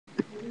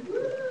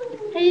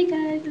Hey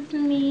guys, it's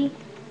me,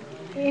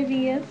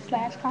 Avia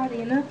slash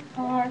clawdeena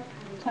or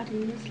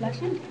clawdeena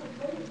slash India.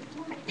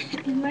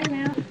 And right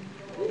now,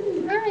 I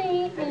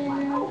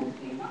am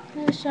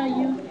going to show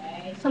you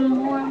some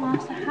more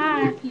Monster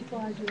High people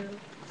I drew.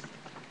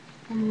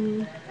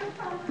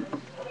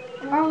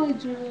 I only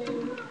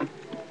drew,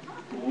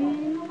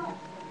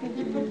 I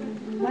drew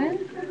 1,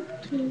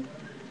 2,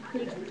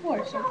 3,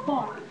 4 so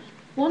far.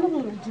 One of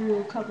them I drew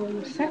a couple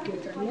of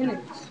seconds or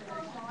minutes,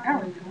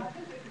 hours ago.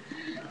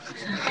 So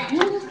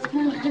here's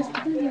his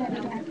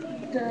student at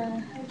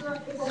the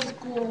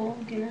school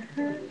getting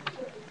hurt.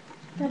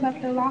 We're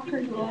about to lock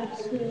her go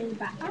to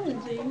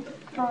biology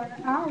for an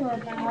hour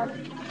about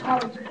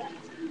college.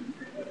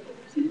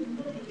 You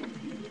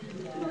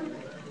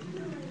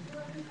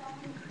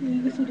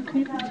can see the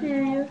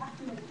cafeteria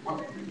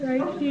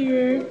right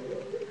here.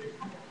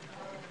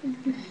 You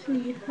can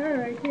see her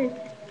right here.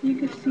 You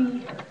can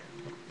see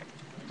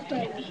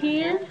right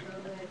here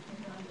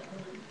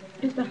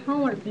is the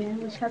homework bin,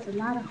 which has a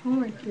lot of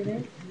homework in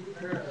it.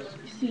 You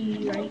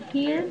see right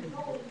here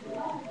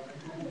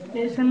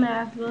is a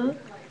math book.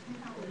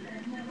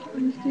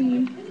 You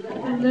see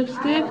the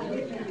lipstick,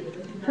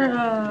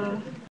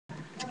 her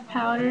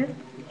powder,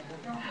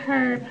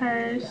 her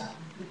purse.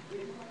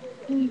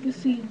 And you can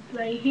see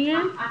right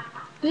here,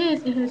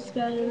 this is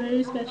her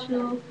very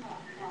special,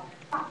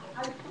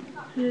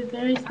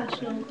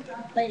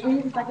 like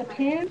it's like a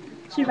pen.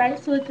 She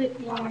writes with it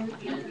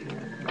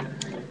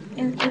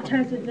and it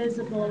turns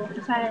invisible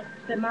inside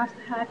the Monster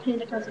High pen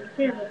that comes with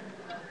here.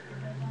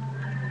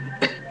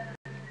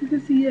 You can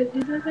see that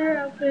this is her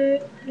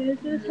outfit, this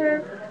is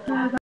her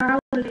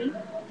biology,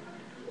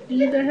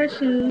 these are her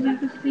shoes, you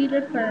can see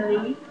they're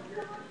furry.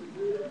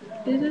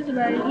 This is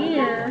right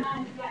here,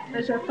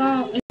 there's her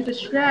phone, it's a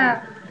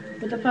strap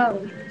with the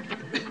phone.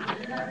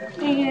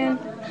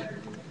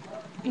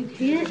 And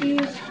here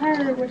is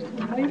her with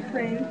her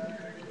boyfriend,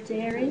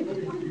 Darren,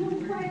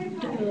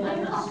 the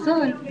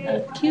son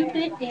of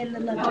Cupid and the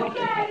Lover,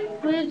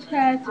 which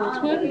has a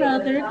twin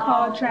brother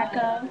called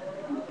Draco.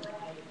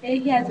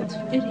 And he has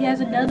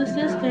another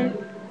sister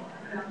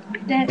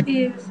that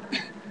is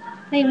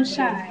named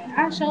Shy.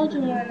 I showed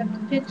you one of the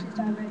pictures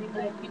already,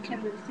 but you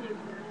can't really see it.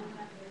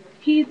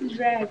 He's the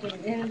dragon,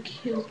 and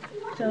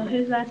so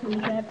his last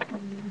name is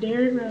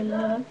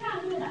Darren.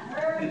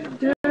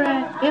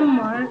 They're in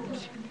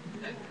March.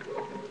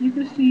 You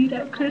can see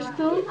that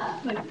Crystal,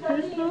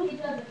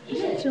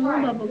 is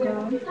chewing bubble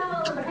gum. Or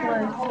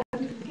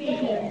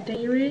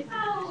David,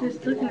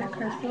 just looking at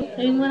Crystal.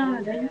 They went on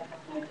a date.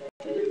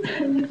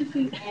 And you can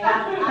see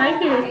right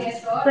here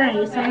is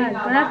spray. So I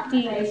grabbed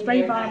the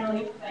spray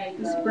bottle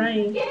and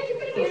spraying. I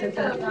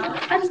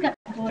just got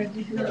bored.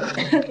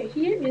 Okay,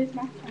 here is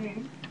my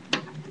friend.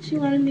 She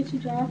wanted me to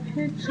draw a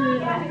picture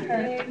of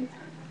her.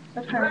 I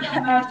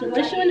asked her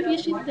what she wanted to be.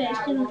 She said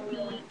she would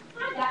be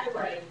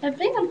a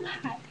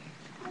vampire.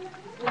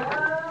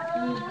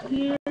 And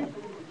here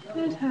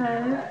is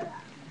her,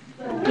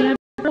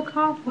 Deborah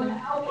Coffin.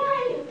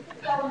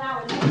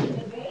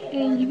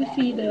 And you can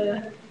see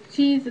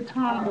she's a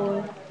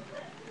tomboy.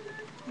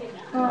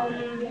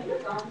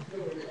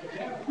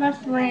 My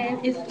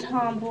friend is a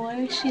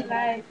tomboy. She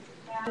likes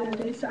doing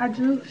this. I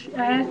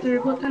asked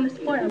her what kind of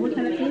sport or what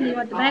kind of thing you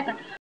want the background.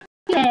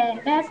 Yeah,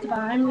 basketball.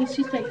 I mean,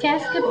 she said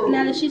basketball.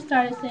 Now that she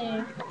started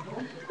saying,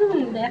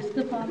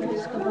 basketball.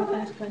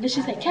 Then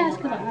she said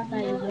basketball. I was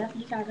like, yep,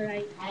 you got it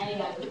right.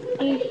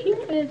 And here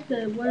is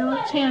the world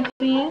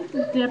champion,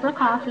 Deborah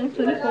Coffin,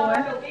 24.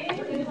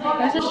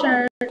 That's a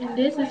shirt, and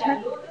this is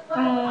her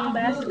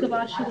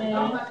basketball she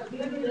made.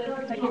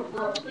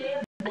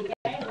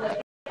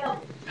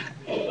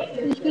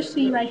 You can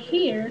see right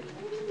here.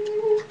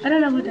 I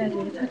don't know what that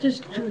is. I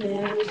just drew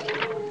that.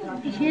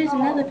 Here's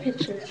another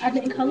picture. I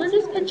didn't color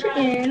this picture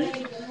in,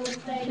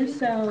 and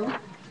so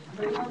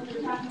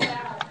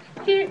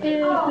here is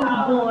this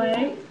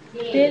boy.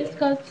 Let's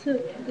go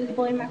to this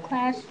boy in my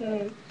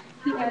classroom.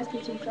 He asked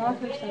me to draw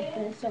him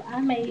something, so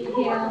I made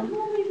him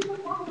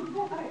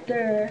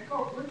the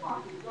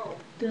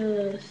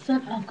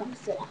son of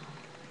Godzilla.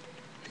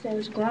 So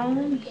it's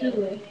grown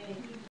Zulu.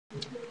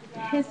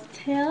 His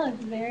tail is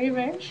very,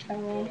 very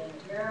strong,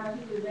 and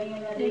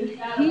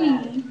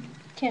he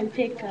can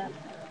pick up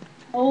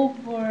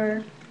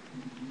over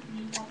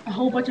a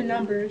whole bunch of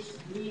numbers.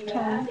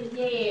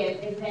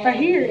 Right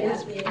here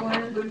is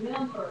 500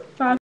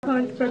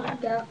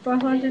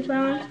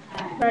 pounds.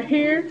 Right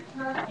here,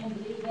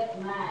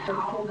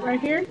 right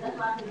here.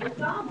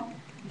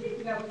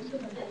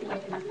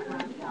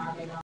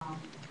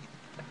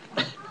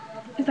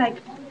 It's like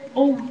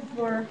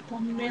over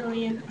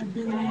 1,000,000, a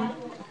billion.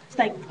 It's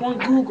like on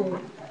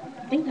Google.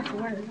 I think that's a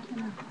word.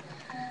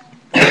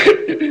 I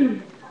don't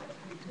know.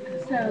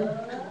 So,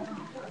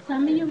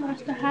 some of you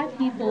Monster High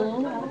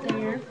people out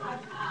there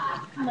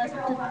must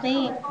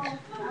think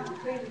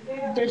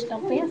there's no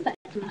fan site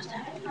for Monster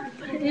High.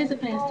 There is a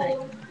fan site.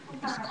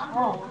 It's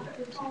called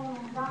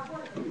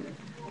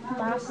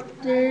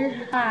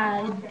Monster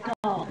High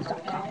Dolls.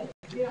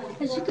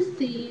 As you can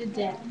see,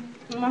 that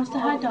Monster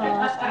High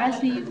Dolls, I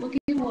see Wookie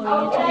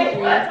Warrior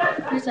 23.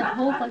 There's a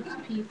whole bunch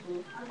of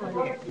people on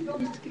there.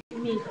 You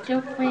can meet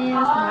your friends,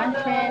 my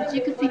friends.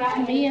 You can see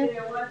Tamia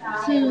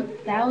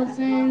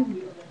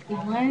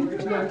 2001,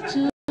 no,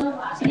 2,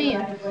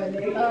 Tamia.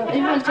 If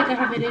you want to check out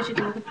her videos, you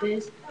can look at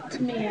this.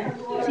 Tamia,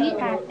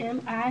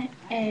 TIMIA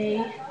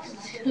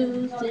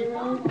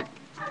 2001.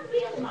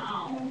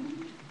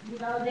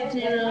 Her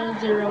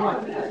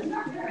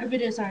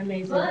videos are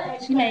amazing.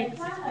 She makes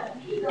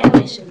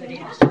animation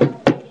videos.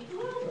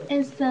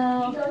 And so,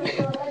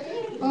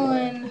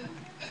 on,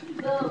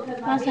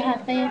 I also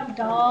have fan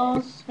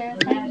dolls, fan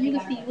type. You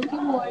can see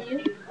Wookie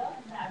Warrior.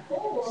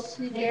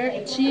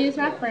 She is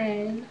my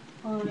friend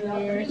on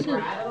there too.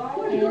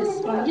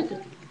 Yes, on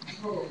YouTube.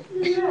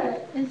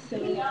 And so,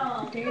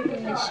 there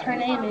is, her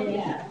name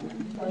is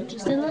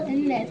Drusilla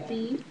and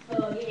Nessie,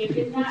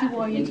 Wookie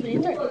Warrior 23.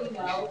 And you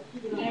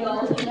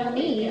can see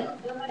me,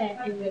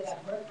 that is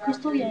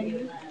Crystal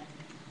Yeti.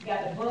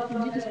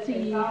 And you can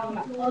see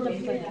my other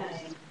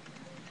friends.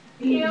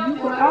 You can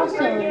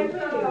also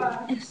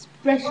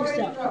express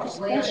yourself,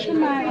 express your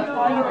mind of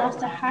all your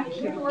Monster High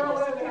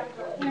characters.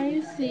 Now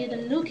you see the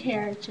new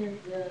character,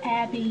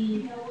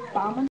 Abby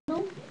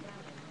Abominable.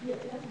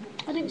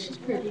 I think she's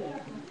pretty.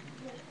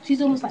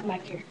 She's almost like my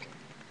character,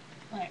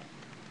 but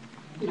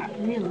not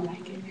really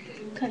like it.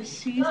 Cause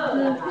she's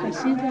the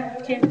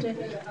character,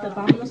 the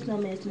Abominable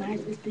Snowman is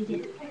nice as the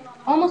Yeti.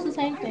 Almost the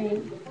same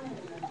thing.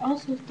 I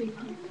also think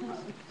they're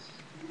cousins.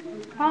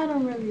 I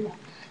don't really know.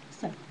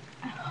 So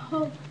I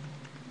hope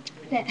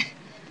that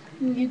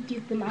you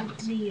give them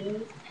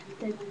ideas,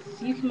 that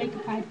you can make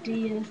up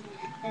ideas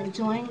and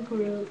join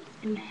groups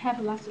and have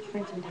lots of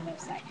friends on their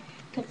website.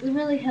 Because it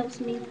really helps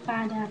me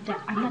find out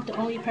that I'm not the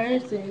only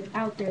person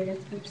out there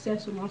that's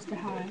obsessed with Monster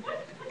High.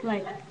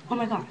 Like, oh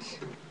my gosh.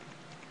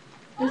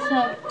 And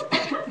so,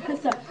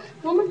 so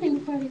one more thing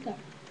before we go.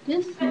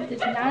 This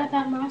is not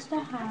about Monster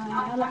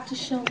High. I like to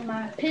show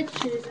my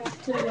pictures out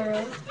to the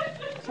world.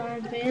 So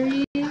I'm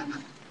very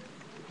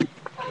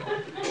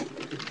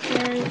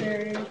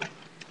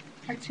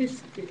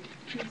artistic.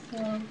 And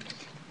so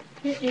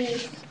here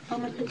is all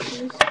my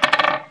pictures.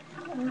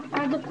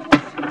 I look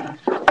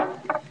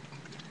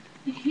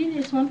Here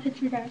is one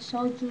picture that I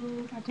showed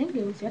you, I think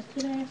it was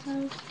yesterday or so.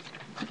 A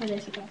couple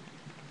days ago.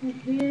 And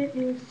here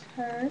is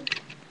her.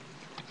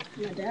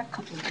 No, there are a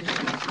couple of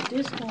pictures.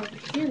 This one,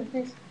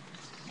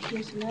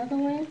 here's another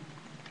one.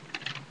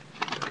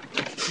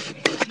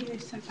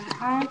 Here's a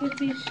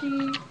biography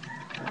sheet.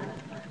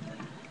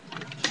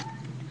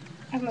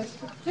 I must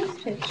put this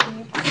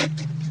picture.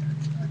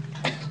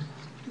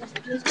 Let's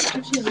put this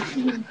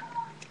picture.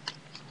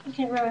 I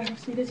can't really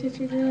see this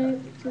picture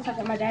good since I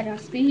got my dad on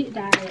speed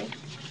dial.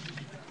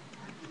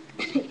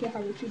 You can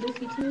hardly see this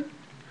picture.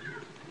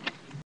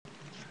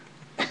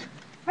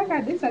 I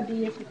got this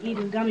idea from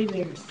eating gummy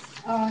bears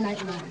all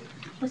night long.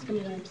 What's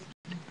gummy bears?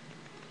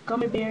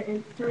 Gummy bear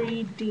in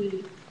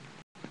 3D.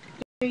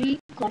 3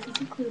 glasses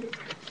included.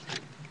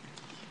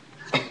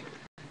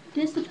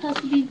 This is supposed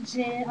to be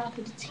Jen off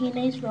of the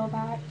Teenage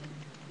Robot.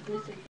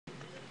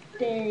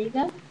 There you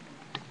go.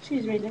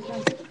 She's ready to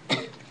come.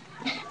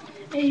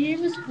 And here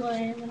was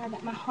one when I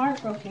got my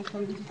heart broken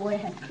from this boy I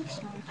had push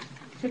on.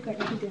 Figured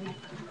that he didn't like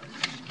it.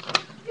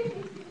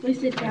 We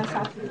sit down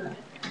softly.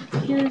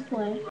 Here's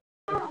one.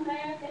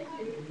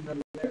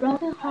 The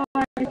broken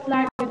heart is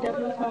like the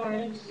devil's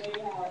horns.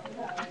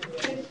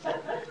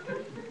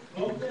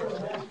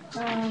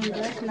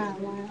 That's not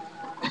one.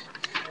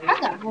 I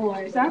got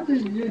bored, so I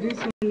could do this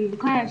in the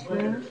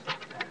classroom.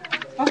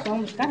 Also,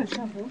 almost got in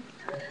trouble.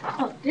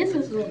 Oh, this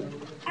is when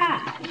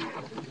I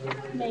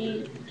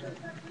made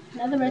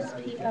another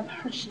recipe of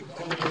Hershey.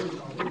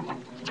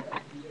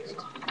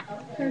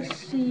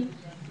 Hershey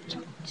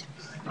chocolate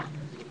chips.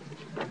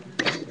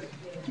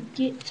 You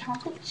get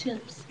chocolate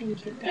chips and you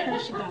get the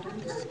Hershey butter.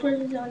 You squirt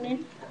it on there,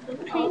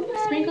 with cream,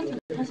 sprinkles, and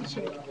plus a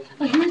cherry.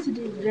 Oh, here's the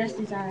dress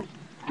design.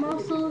 I'm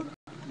also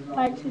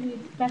like to be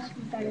the best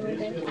designer right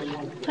there.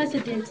 Plus a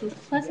dentist,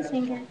 plus a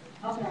singer.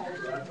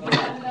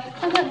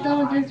 I'm not done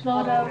with this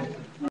photo.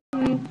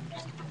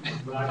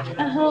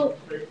 I hope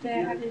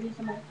that I didn't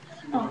come out.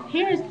 Oh,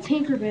 here's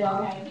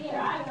Tinkerbell.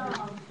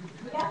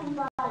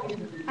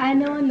 I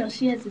know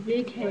she has a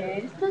big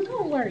head, but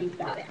don't worry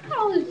about it.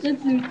 I was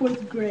just in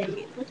 4th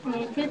grade. What's my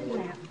name? 5th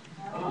now.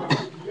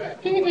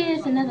 Here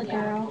is another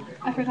girl.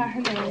 I forgot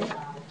her name.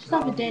 She's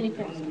off of Danny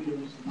Prince.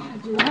 I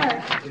drew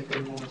her.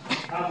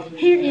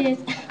 Here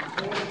is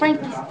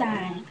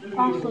Frankenstein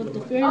off of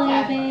the Fear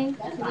Living.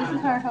 So this is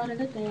her holding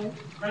the thing.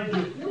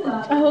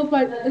 I hope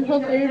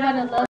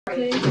everybody loves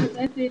it because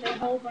I did a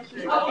whole bunch of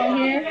stuff on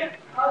here.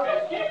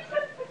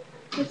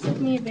 It took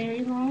me a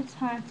very long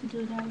time to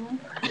do that one.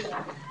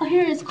 Oh,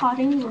 here is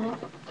Claudine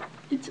Wolf.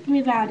 It took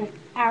me about an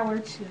hour or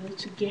two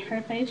to get her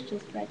face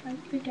just right. I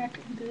think I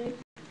can do it.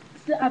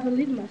 Still, I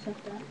believe in myself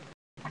though.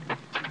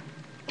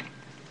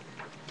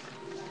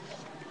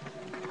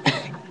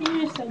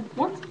 Here's some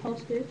once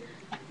posted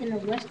in a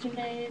Western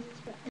days.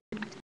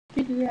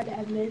 Figure out that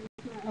I met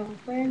my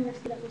friend. Let's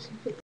see that when she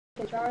put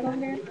the jar on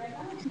there.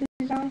 See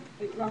the jar?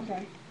 Wait, wrong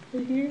jar.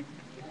 Through here,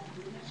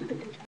 she put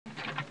the jar.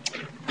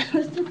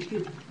 was so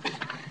cute.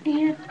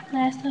 And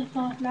last of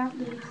all, not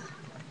least,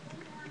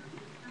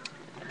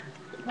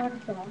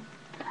 waterfall.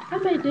 I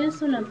made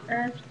this on an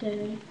Earth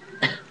Day.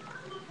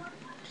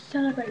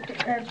 Celebrate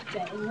the Earth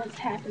Day and what's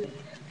happening.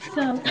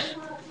 So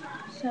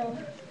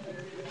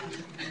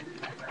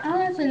I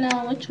like to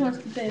know which one's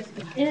the best,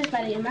 but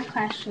everybody in my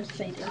class just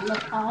say they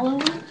love all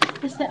of them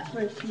except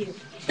for a few.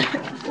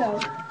 So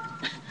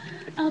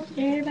I hope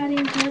everybody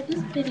enjoyed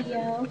this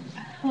video. I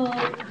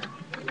hope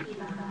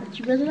that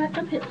you really like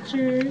the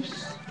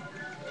pictures.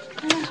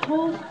 And I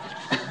hope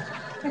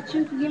that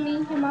you can give me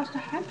your Monster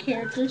High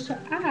characters so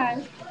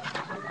I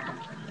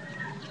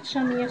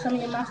show me some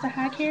of your Monster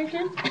High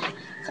characters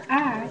so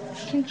I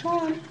can draw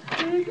them.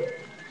 And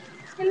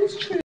it's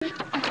true.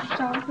 I can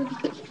draw them really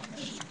good.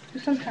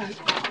 But sometimes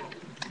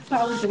I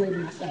always believe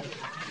in myself.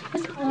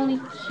 It's the only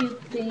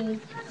cute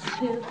thing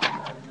to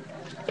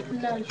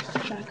know you to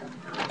track of.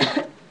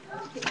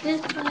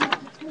 This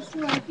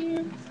one right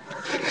here,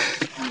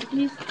 and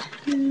these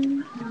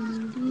two,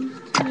 and these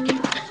two.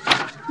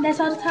 That's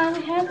all the time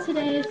we have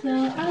today, so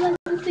I'd like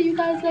to see you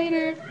guys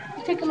later.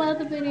 Check my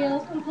other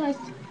videos, and plus,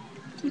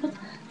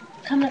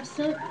 coming up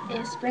soon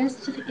is Friends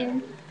to the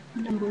End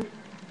number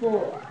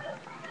 4.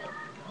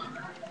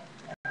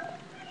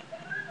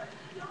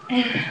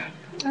 And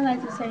I'd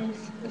like to say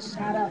a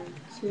shout out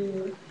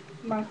to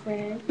my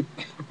friend.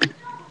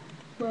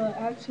 Well,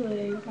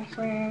 actually, my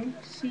friend,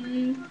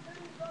 she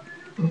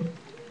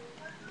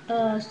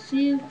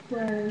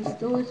was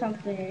doing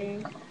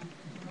something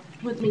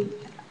with me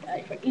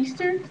for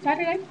Easter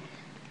Saturday,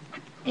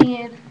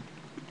 and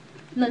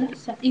no,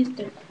 not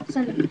Easter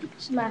Sunday.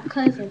 She's my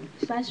cousin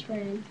slash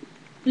friend.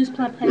 We was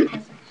playing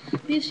cousin.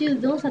 She was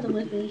doing something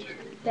with me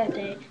that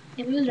day,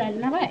 and we was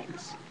riding our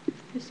bikes.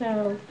 And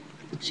so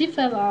she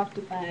fell off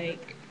the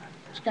bike.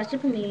 She got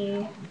up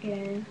me,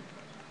 and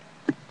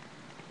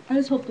I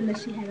was hoping that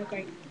she had a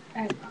great.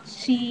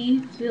 She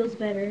feels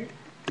better.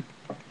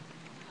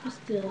 But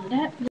still,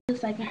 that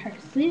looks like it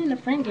hurts. Seeing a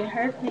friend get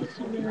hurt makes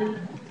you really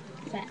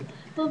sad.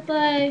 But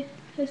bye.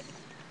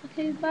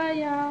 Okay, bye,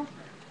 y'all.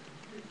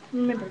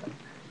 Remember,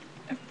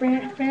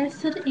 Friends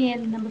to the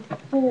End number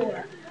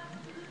 4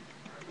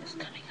 is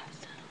coming out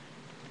soon.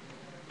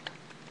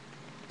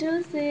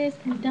 Deuces,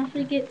 and don't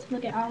forget to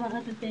look at all my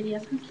other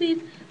videos. And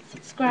please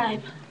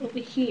subscribe over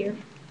here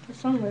or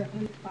somewhere on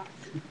the box.